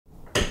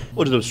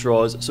What is up,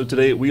 straws? So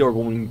today we are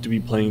going to be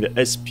playing the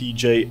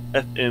SPJ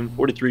FM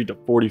 43 to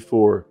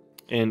 44,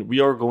 and we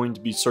are going to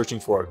be searching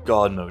for a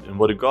god mode. And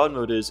what a god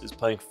mode is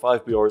playing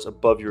 5 BRs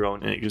above your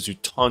own, and it gives you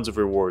tons of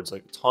rewards,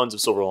 like tons of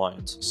silver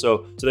lions. So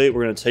today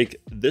we're going to take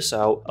this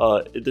out.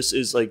 This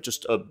is like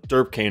just a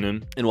derp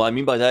cannon, and what I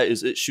mean by that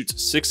is it shoots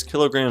 6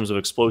 kilograms of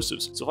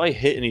explosives. So if I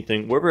hit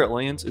anything, wherever it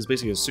lands is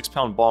basically a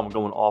 6-pound bomb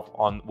going off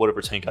on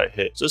whatever tank I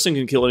hit. So this thing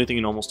can kill anything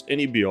in almost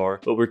any BR,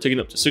 but we're taking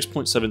it up to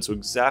 6.7, so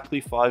exactly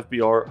 5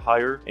 BR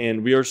higher,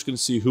 and we are just going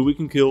to see who we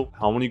can kill,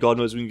 how many god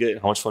modes we can get,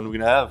 and how much fun we're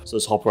going to have. So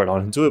let's hop right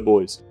on into it,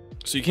 boys.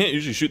 So you can't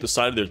usually shoot the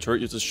side of their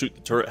turret, you have to shoot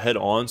the turret head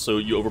on, so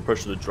you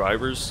overpressure the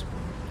driver's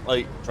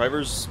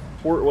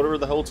port, or whatever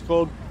the hell it's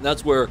called. And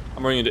that's where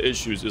I'm running into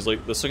issues, is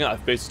like the second I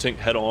face the tank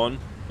head on,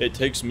 it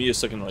takes me a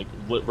second to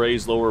like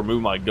raise, lower,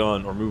 move my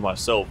gun, or move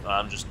myself, and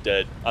I'm just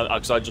dead.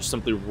 Because I just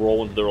simply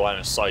roll into their line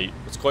of sight.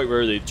 It's quite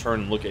rare they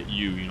turn and look at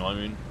you, you know what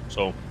I mean?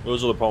 So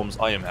those are the problems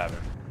I am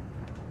having.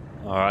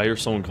 Alright, I hear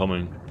someone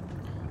coming.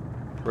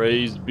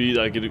 Praise be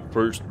that I get a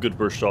good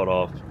first shot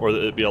off, or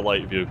that it be a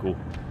light vehicle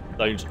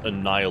that I can just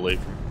annihilate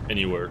from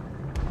anywhere.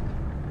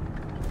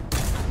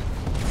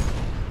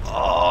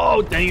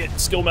 Oh, dang it!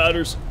 Skill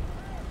matters.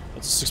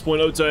 That's a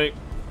 6.0 tank.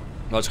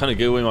 I was kind of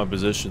gave away my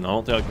position. I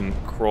don't think I can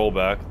crawl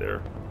back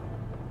there.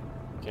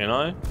 Can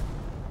I? I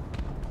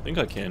think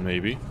I can,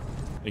 maybe.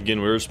 Again,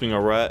 we're just being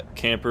a rat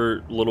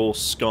camper little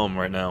scum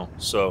right now,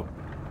 so.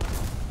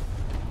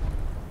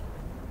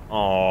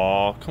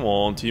 Aw, come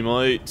on,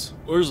 teammate.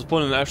 Where's the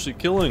fun in actually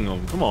killing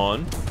them? Come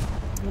on.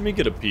 Let me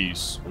get a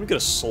piece. Let me get a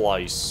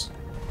slice.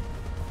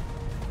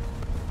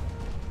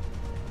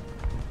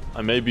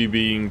 I may be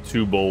being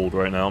too bold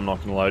right now, I'm not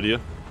gonna lie to you.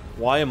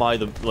 Why am I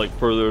the,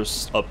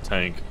 furthest up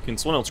tank? Can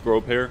someone else grow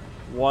up here?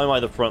 Why am I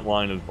the front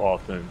line of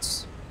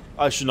offense?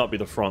 I should not be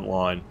the front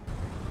line.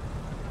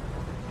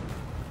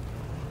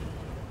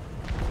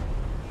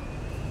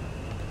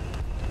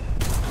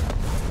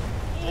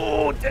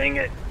 Oh, dang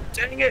it!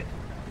 Dang it!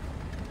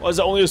 Why is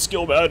that only a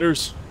skill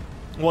matters?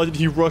 Why did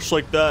he rush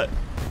like that?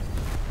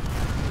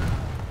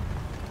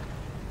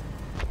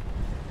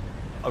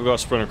 I've got to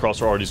sprint across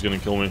or Artie's gonna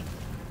kill me.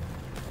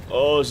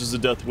 Oh, this is a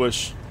death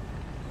wish.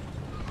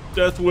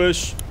 Death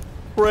wish.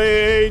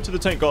 Pray to the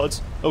tank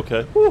gods.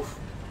 Okay. Woof.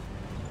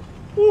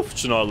 Woof.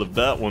 Should not have lived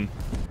that one.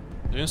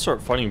 They're gonna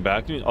start fighting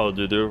back. Oh,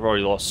 dude, they've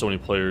already lost so many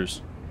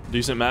players.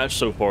 Decent match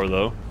so far,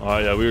 though.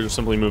 Alright, yeah, we were just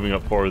simply moving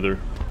up farther.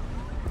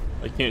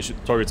 I can't shoot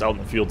the targets out in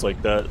the fields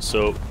like that,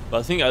 so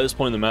I think at this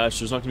point in the match,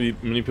 there's not going to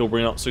be many people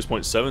bringing out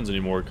 6.7s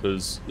anymore,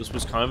 because this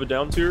was kind of a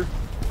down tier.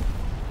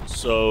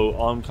 So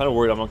I'm kind of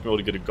worried I'm not going to be able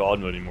to get a god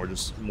mode anymore,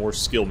 just more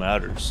skill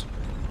matters.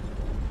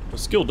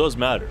 But skill does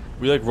matter.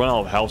 We like run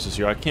out of houses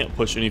here. I can't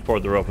push any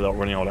farther up without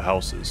running out of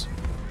houses.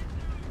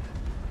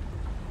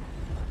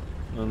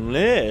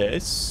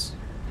 Unless...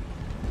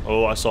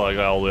 Oh, I saw a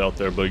guy all the way out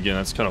there, but again,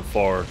 that's kind of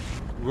far.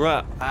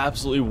 We're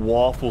absolutely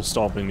waffle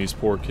stomping these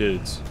poor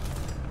kids.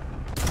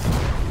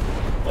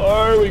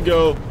 There we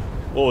go.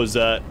 What was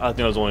that? I think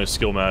that was only a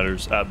skill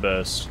matters at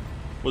best.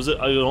 Was it?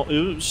 I don't.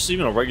 It was just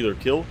even a regular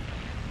kill.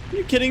 Are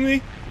you kidding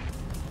me?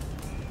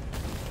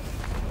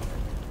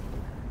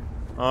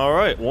 All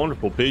right,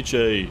 wonderful.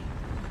 PHA.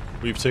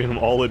 We've taken them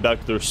all the way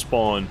back to their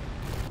spawn.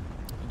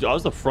 Dude, I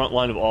was the front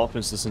line of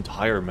offense this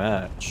entire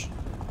match.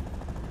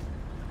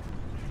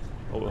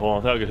 Oh, hold on.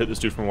 I thought I could hit this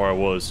dude from where I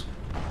was.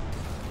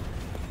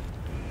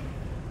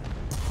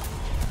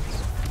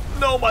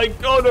 No, my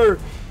gunner.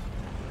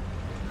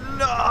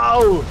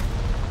 No!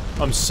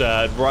 I'm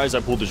sad. Rise, I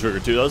pulled the trigger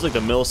too. That was like the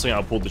millisecond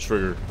I pulled the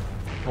trigger.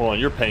 Hold on,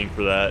 you're paying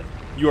for that.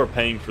 You are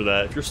paying for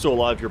that. If you're still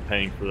alive, you're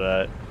paying for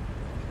that.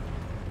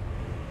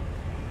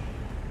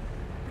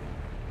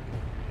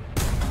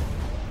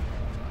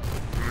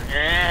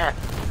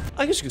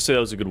 I guess you could say that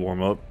was a good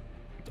warm-up.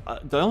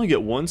 Did I only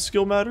get one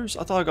skill matters?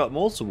 I thought I got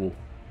multiple.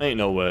 Ain't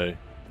no way.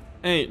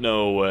 Ain't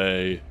no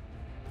way.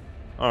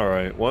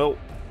 Alright, well,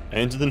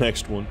 and to the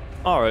next one.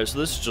 Alright, so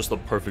this is just the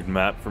perfect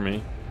map for me.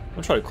 I'm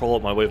gonna try to crawl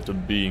up my way up to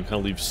B and kind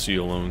of leave C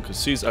alone, because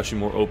C is actually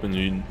more open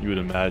than you would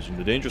imagine.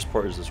 The dangerous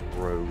part is this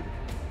road.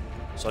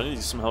 So I need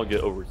to somehow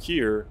get over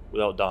here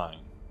without dying.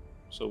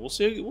 So we'll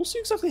see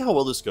exactly how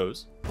well this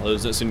goes. Well, there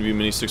doesn't seem to be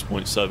many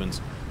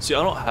 6.7s. See,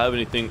 I don't have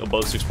anything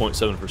above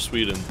 6.7 for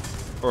Sweden,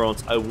 or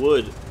else I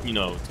would, you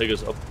know, take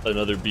us up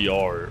another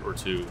BR or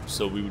two,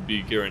 so we would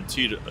be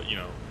guaranteed, you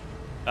know,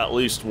 at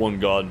least one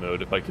god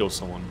mode if I kill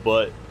someone.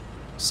 But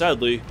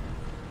sadly,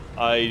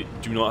 I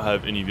do not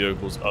have any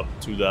vehicles up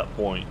to that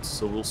point,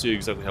 so we'll see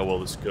exactly how well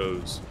this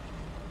goes.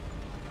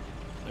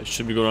 I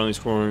should be going around these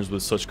corners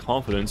with such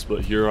confidence,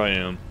 but here I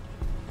am.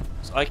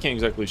 So I can't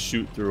exactly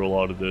shoot through a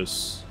lot of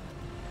this.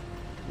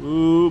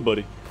 Ooh,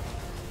 buddy.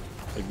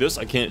 Like this,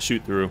 I can't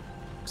shoot through,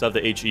 because I have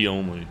the HE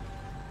only.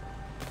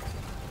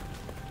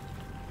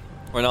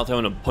 Right now, I'm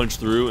going to punch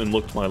through and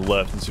look to my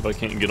left and see if I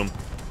can't get him.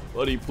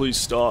 Buddy, please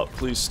stop,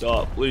 please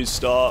stop, please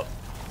stop.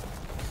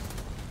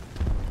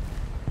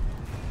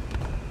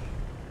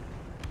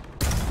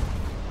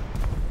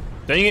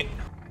 Dang it!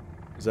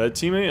 Is that a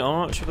teammate?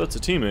 I'm not sure if that's a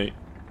teammate.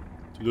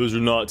 Those are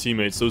not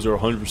teammates. Those are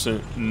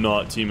 100%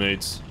 not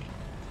teammates.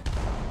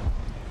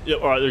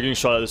 Yep, alright, they're getting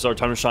shot at. This is our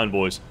time to shine,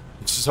 boys.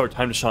 This is our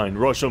time to shine.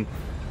 Rush them.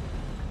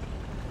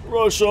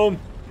 Rush them.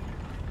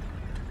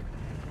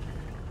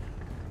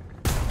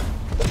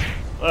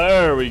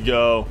 There we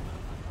go.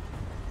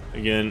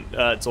 Again,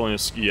 it's only a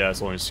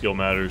skill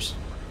matters.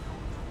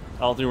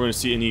 I don't think we're going to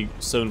see any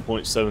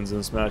 7.7s in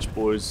this match,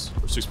 boys.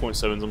 Or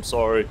 6.7s, I'm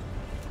sorry.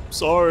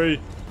 Sorry.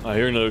 I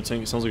hear another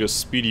tank. It sounds like a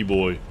speedy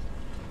boy.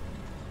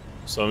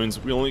 So that means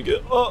we only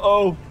get...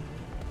 Uh-oh.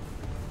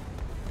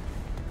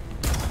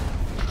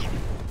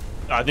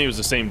 I think it was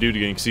the same dude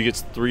again, because he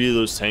gets 3 of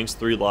those tanks,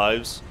 3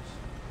 lives.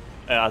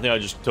 And I think I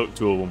just took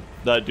 2 of them.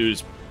 That dude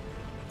is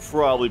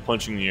probably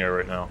punching the air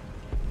right now.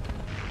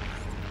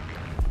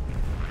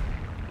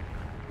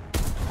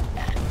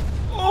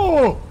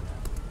 Oh!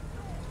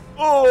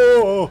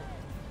 Oh!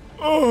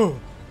 Oh!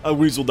 I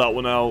weaseled that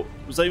one out.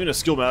 Was that even a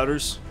skill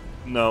matters?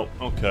 No.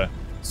 Okay.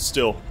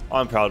 Still,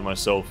 I'm proud of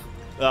myself.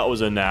 That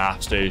was a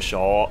nasty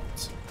shot.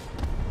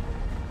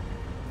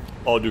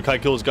 Oh, dude, can I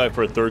kill this guy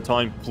for a 3rd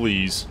time?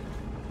 Please.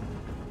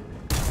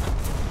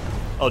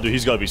 Oh, dude,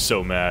 he's gotta be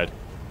so mad.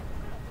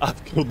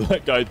 I've killed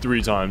that guy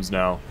 3 times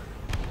now.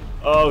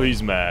 Oh,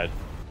 he's mad.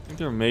 I think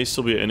there may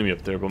still be an enemy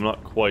up there, but I'm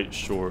not quite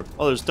sure.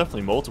 Oh, there's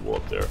definitely multiple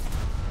up there.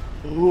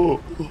 Oh.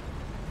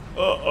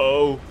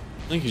 Uh-oh.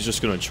 I think he's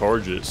just gonna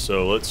charge it,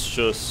 so let's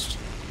just...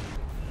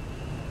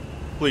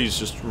 Please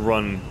just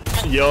run.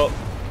 Yup.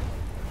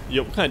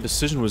 Yup, what kind of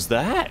decision was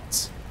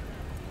that?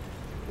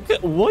 Okay,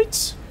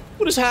 what?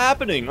 What is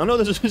happening? I know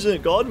this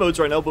isn't God modes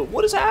right now, but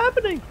what is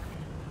happening?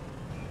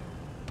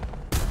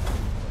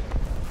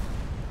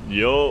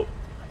 Yup.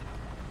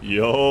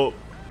 Yup.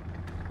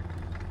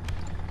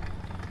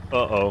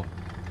 Uh-oh.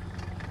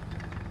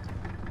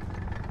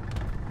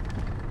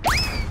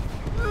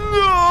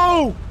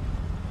 No!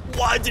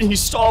 Why did he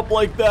stop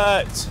like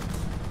that?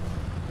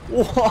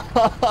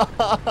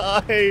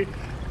 Why?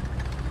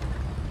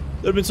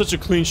 That'd have been such a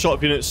clean shot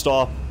if he didn't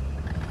stop.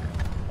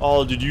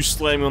 Oh, did you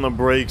slam me on the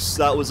brakes?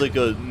 That was like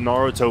a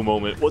Naruto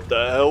moment. What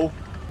the hell?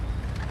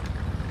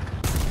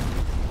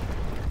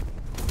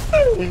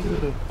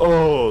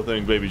 Oh,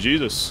 thank baby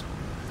Jesus.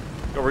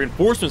 Got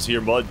reinforcements here,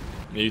 bud.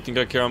 Yeah, you think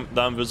I care I'm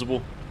that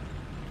invisible?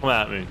 Come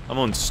at me. I'm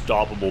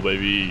unstoppable,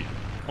 baby.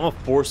 I'm a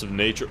force of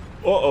nature.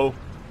 Uh-oh.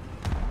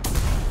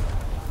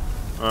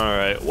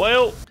 Alright,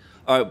 well.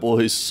 Alright,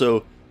 boys,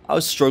 so I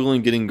was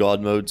struggling getting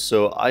God mode,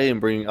 so I am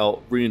bringing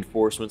out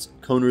reinforcements.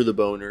 Koner the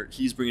Boner,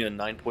 he's bringing a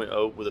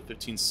 9.0 with a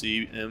 15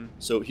 CM,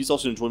 so he's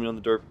also going to join me on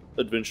the Derp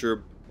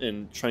adventure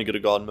and trying to get a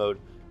God mode.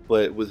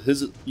 But with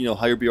his,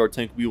 higher BR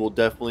tank, we will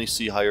definitely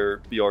see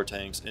higher BR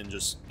tanks and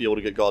just be able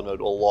to get God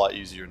mode a lot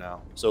easier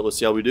now. So let's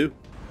see how we do.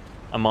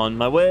 I'm on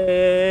my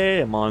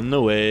way. I'm on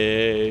the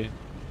way.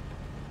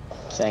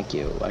 Thank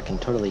you. I can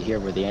totally hear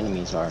where the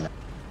enemies are now.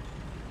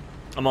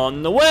 I'm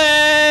on the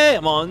way.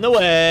 I'm on the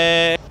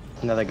way.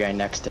 Another guy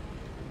next to...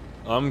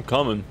 I'm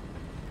coming.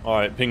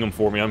 Alright, ping him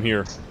for me. I'm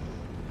here.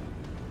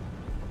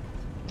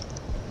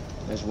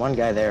 There's one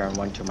guy there and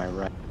one to my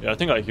right. Yeah, I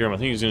think I hear him. I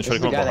think he's going to try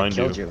to come up behind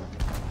you.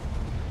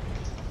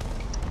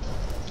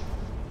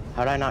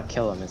 How'd I not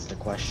kill him is the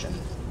question.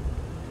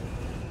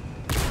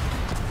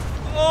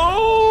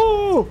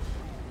 Oh!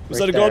 Was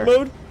that a God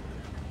mode?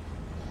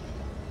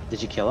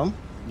 Did you kill him?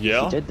 Yeah.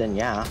 If you did, then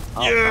yeah.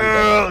 Oh,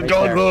 yeah!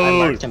 God mode! I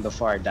marked him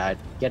before I died.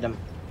 Get him.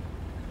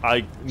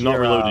 I not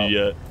reloaded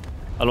yet.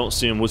 I don't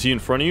see him. Was he in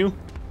front of you?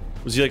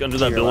 Was he like under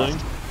that building?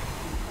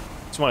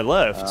 Left. To my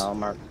left.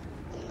 Mark.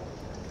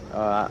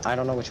 I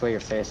don't know which way you're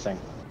facing.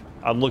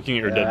 I'm looking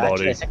at your dead actually,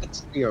 body. I think it's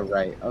to your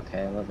right.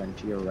 Okay, 11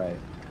 to your right.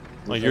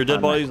 Like your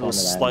dead body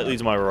is slightly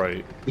to my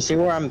right. You see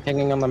where I'm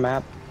pinging on the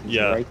map? He's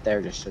yeah. right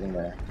there, just sitting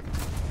there.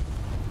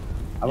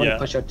 I wouldn't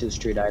push out to the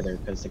street either,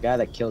 because the guy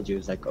that killed you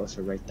is like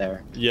also right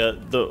there. Yeah,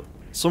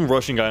 some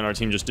Russian guy on our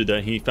team just did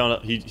that. He found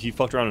out. He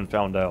fucked around and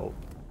found out.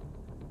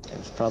 It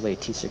was probably a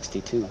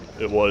T-62.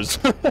 It was.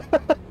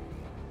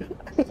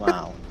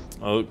 Wow.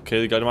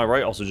 Okay, the guy to my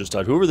right also just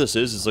died. Whoever this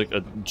is like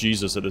a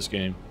Jesus at this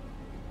game.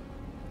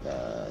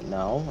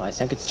 No, I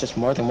think it's just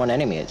more than one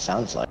enemy, it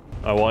sounds like.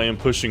 Oh, I am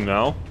pushing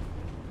now.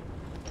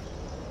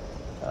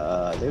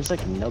 There's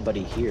like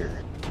nobody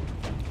here.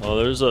 Oh,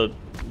 there's a...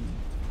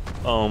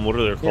 what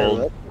are they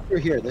called? Over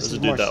here, this is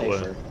more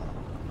safer.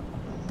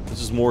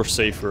 This is more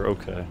safer,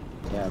 okay.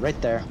 Yeah, right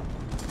there.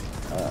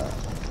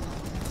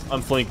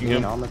 I'm flanking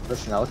him. Armored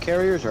personnel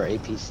carriers or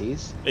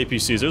APCs?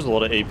 APCs, there's a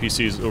lot of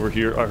APCs over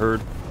here, I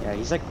heard. Yeah,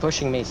 he's like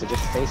pushing me, so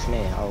just face me.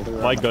 I'll do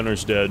it. My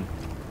gunner's dead.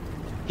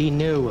 He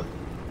knew.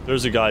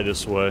 There's a guy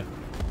this way.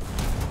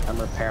 I'm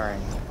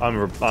repairing. I'm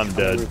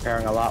dead. I'm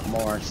repairing a lot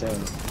more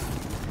soon.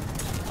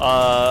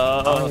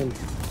 I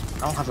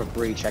don't have a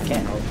breach. I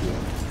can't help you.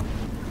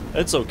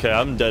 It's okay.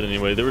 I'm dead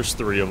anyway. There was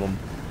 3 of them.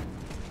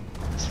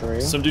 3?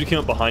 Some dude came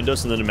up behind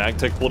us, and then a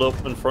MagTech pulled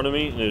up in front of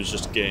me, and it was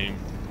just game.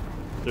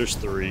 There's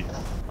 3.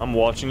 I'm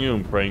watching you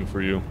and praying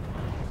for you.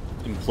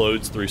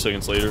 Implodes 3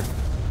 seconds later.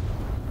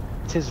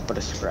 It is but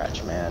a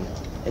scratch, man.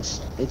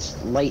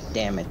 It's light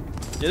damage.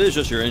 It is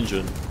just your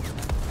engine.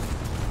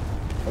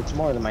 It's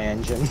more than my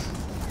engine.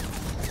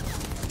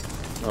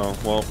 Oh,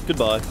 well,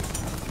 goodbye.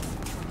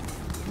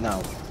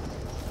 No.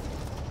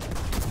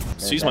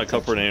 C's my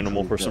comfort actually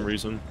animal for pretty some good.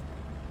 reason.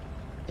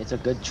 It's a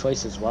good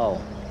choice as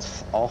well.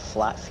 It's all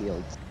flat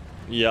fields.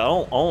 Yeah,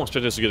 I don't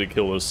expect us to get a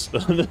kill this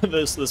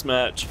this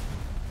match.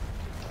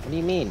 What do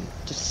you mean?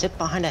 Just sit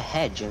behind a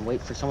hedge and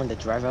wait for someone to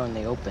drive out in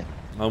the open.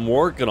 I'm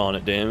working on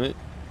it, damn it.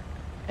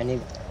 And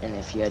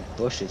if you had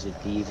bushes,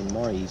 it'd be even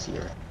more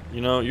easier.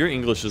 You know, your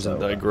English isn't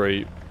that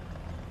great.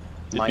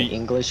 My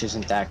English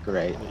isn't that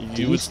great.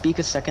 Do you would speak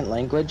a second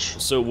language?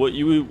 So what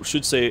you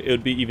should say, it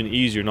would be even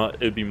easier, not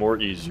it'd be more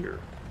easier.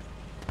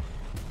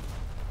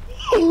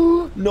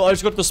 No, I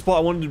just got the spot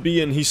I wanted to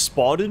be in. He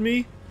spotted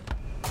me?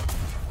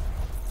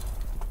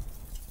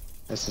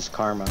 This is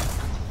karma.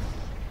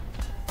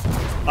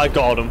 I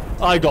got him.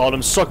 I got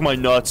him. Suck my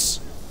nuts.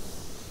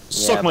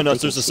 Suck Yeah, my but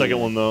nuts. they There's can a second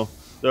see one, though.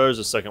 There's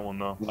a second one,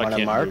 though. You I want to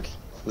can't mark? move.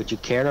 Would you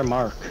care to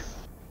mark?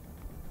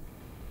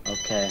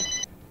 Okay.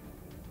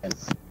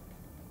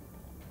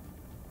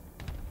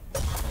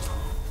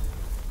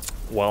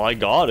 Well, I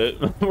got it.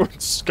 We're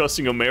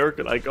discussing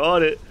American. I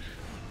got it.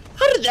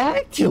 How did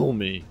that kill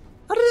me?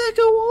 How did that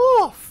go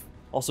off?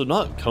 Also,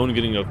 not Cone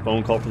getting a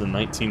phone call from the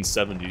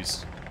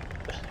 1970s.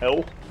 The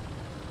hell?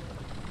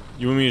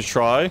 You want me to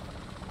try?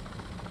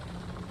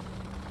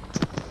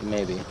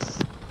 Maybe.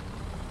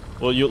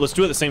 Well, let's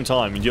do it at the same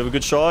time. Do you have a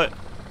good shot?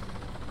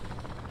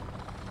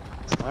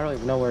 I don't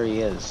even know where he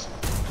is.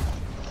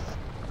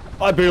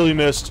 I barely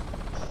missed.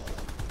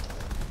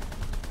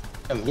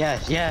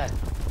 Yeah.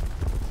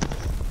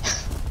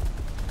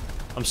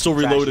 I'm still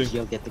reloading.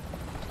 You'll get the...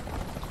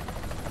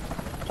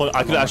 Hold on,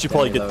 I could actually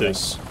probably get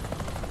this.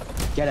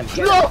 Get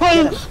him. No!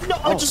 Get him. No!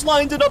 I just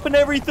lined it up and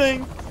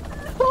everything!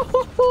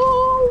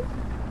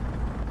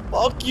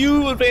 Fuck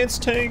you,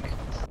 advanced tank!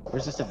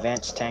 Where's this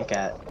advanced tank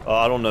at?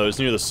 I don't know. It's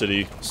near the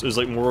city. It's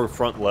like more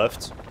front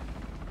left.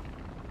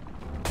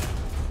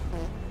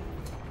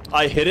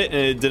 I hit it and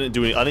it didn't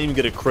do anything. I didn't even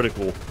get a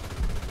critical.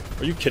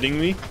 Are you kidding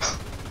me?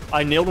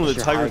 I nailed him with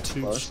the Tiger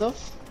 2.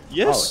 Explosive?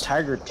 Yes. Oh,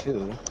 Tiger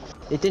 2.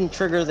 It didn't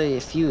trigger the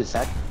fuse.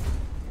 That...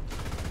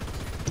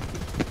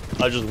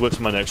 I just whipped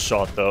my next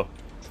shot though.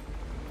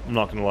 I'm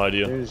not gonna lie to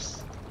you.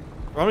 There's...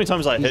 How many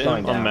times I He's hit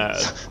him? going down. I'm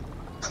mad.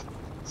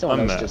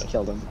 Someone I'm else mad. just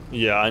killed him.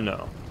 Yeah, I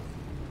know.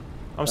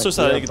 I'm so Like,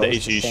 sad I we didn't get the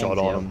both HE same shot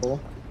on him.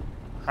 vehicle.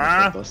 Huh?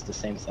 They're both the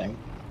same thing.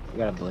 You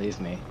gotta believe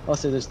me. Oh,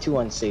 so there's two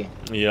on C.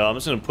 Yeah, I'm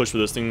just gonna push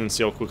with this thing and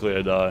see how quickly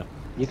I die.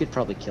 You could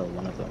probably kill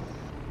one of them.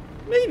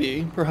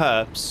 Maybe,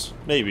 perhaps,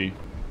 maybe.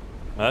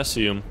 I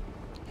see him.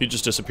 He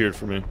just disappeared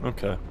from me.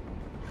 Okay.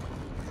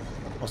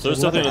 Oh, so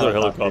there's definitely another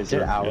helicopter. Is it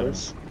Yeah.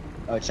 ours?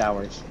 Oh, it's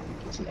ours.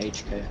 It's an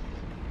HK.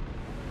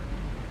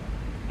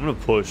 I'm gonna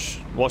push.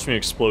 Watch me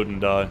explode and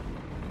die.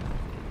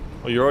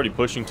 Oh, you're already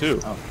pushing too.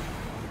 Oh,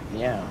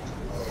 yeah.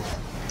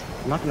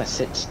 I'm not gonna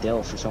sit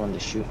still for someone to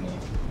shoot me.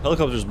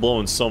 Helicopter's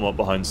blowing some up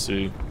behind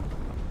C.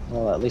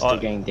 Well, at least they're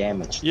getting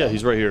damaged. Yeah, then.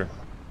 he's right here.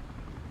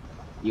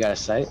 You got a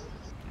sight?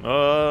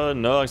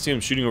 No, I see him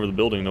shooting over the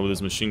building though with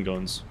his machine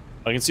guns.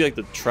 I can see like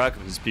the track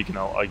of his peeking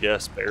out, I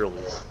guess,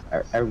 barely.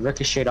 I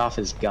ricocheted off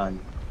his gun.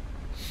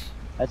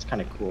 That's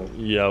kind of cool.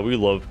 Yeah, we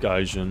love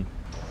Gaijin.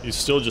 He's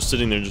still just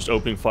sitting there just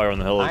opening fire on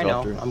the I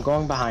helicopter. know. I'm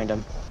going behind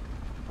him.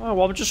 Oh,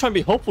 well, I'm just trying to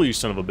be helpful, you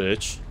son of a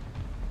bitch.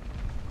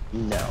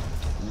 No.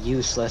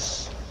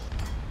 Useless.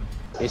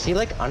 Is he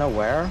like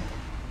unaware?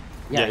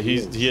 Yeah, he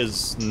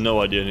is. has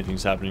no idea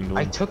anything's happening to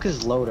I him. took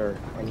his loader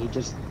and he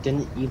just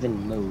didn't even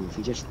move.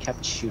 He just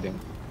kept shooting.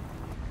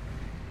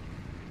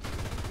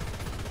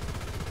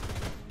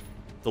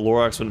 The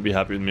Lorax wouldn't be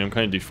happy with me. I'm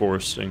kind of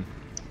deforesting.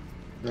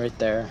 Right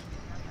there.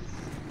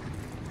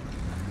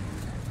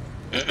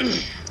 What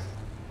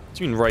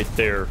do you mean right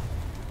there?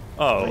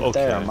 Oh, Right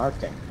okay. there, I'm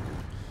marking.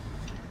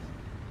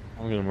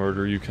 I'm gonna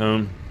murder you,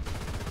 Cone.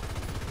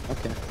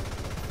 Okay.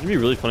 It'd be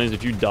really funny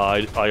if you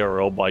died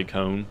IRL by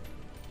Cone.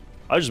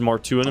 I just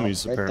marked two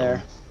enemies, right apparently.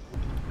 there.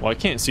 Well, I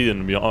can't see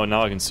them. Oh,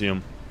 now I can see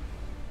them.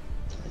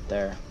 Right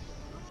there.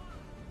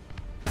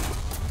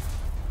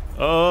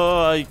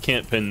 I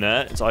can't pin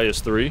that. It's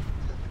IS-3.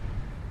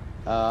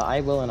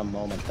 I will in a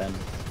moment then.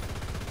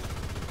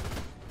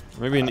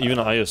 Maybe even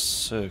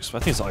IS-6. I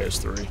think it's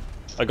IS-3.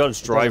 I got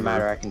his Doesn't matter,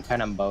 driver. I can pin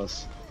them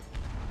both.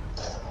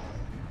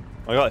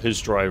 I got his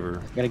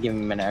driver. Gotta give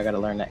him a minute, I gotta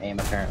learn to aim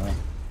apparently.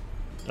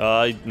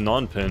 I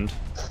non-pinned.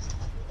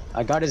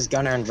 I got his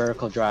gunner in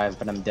vertical drive,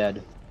 but I'm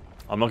dead.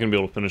 I'm not gonna be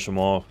able to finish him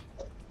off.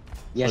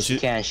 Yes, you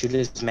can. Shoot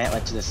his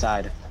mantlet to the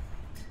side.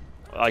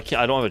 I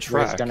can't. I don't have a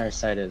Where his track. gunner's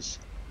sight is.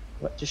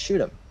 What? Just shoot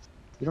him.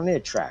 You don't need a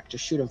track.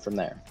 Just shoot him from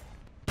there.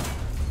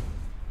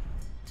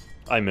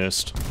 I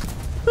missed.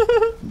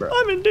 Bro.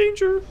 I'm in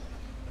danger.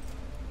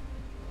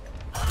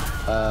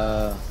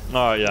 Oh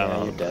yeah, Yeah,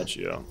 no, you're dead.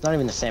 Yeah. It's not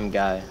even the same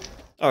guy.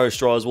 Alright,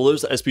 Straws, well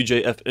there's the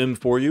SPJ FM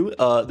for you.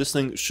 This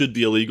thing should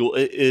be illegal.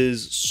 It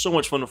is so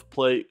much fun to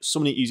play, so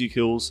many easy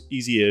kills,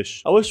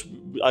 easy-ish. I wish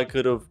I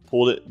could have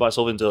pulled it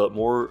myself into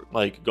more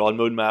like God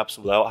mode maps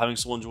without having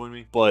someone join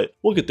me, but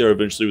we'll get there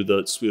eventually with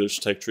the Swedish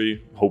tech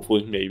tree.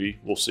 Hopefully, maybe,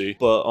 we'll see.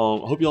 But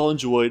I hope you all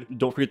enjoyed.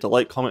 Don't forget to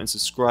like, comment, and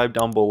subscribe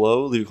down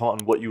below. Leave a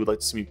comment on what you would like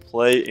to see me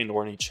play and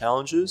or any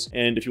challenges.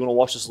 And if you want to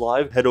watch this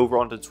live, head over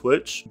onto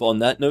Twitch. But on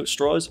that note,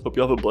 Straws, hope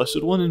you all have a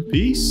blessed one and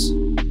peace.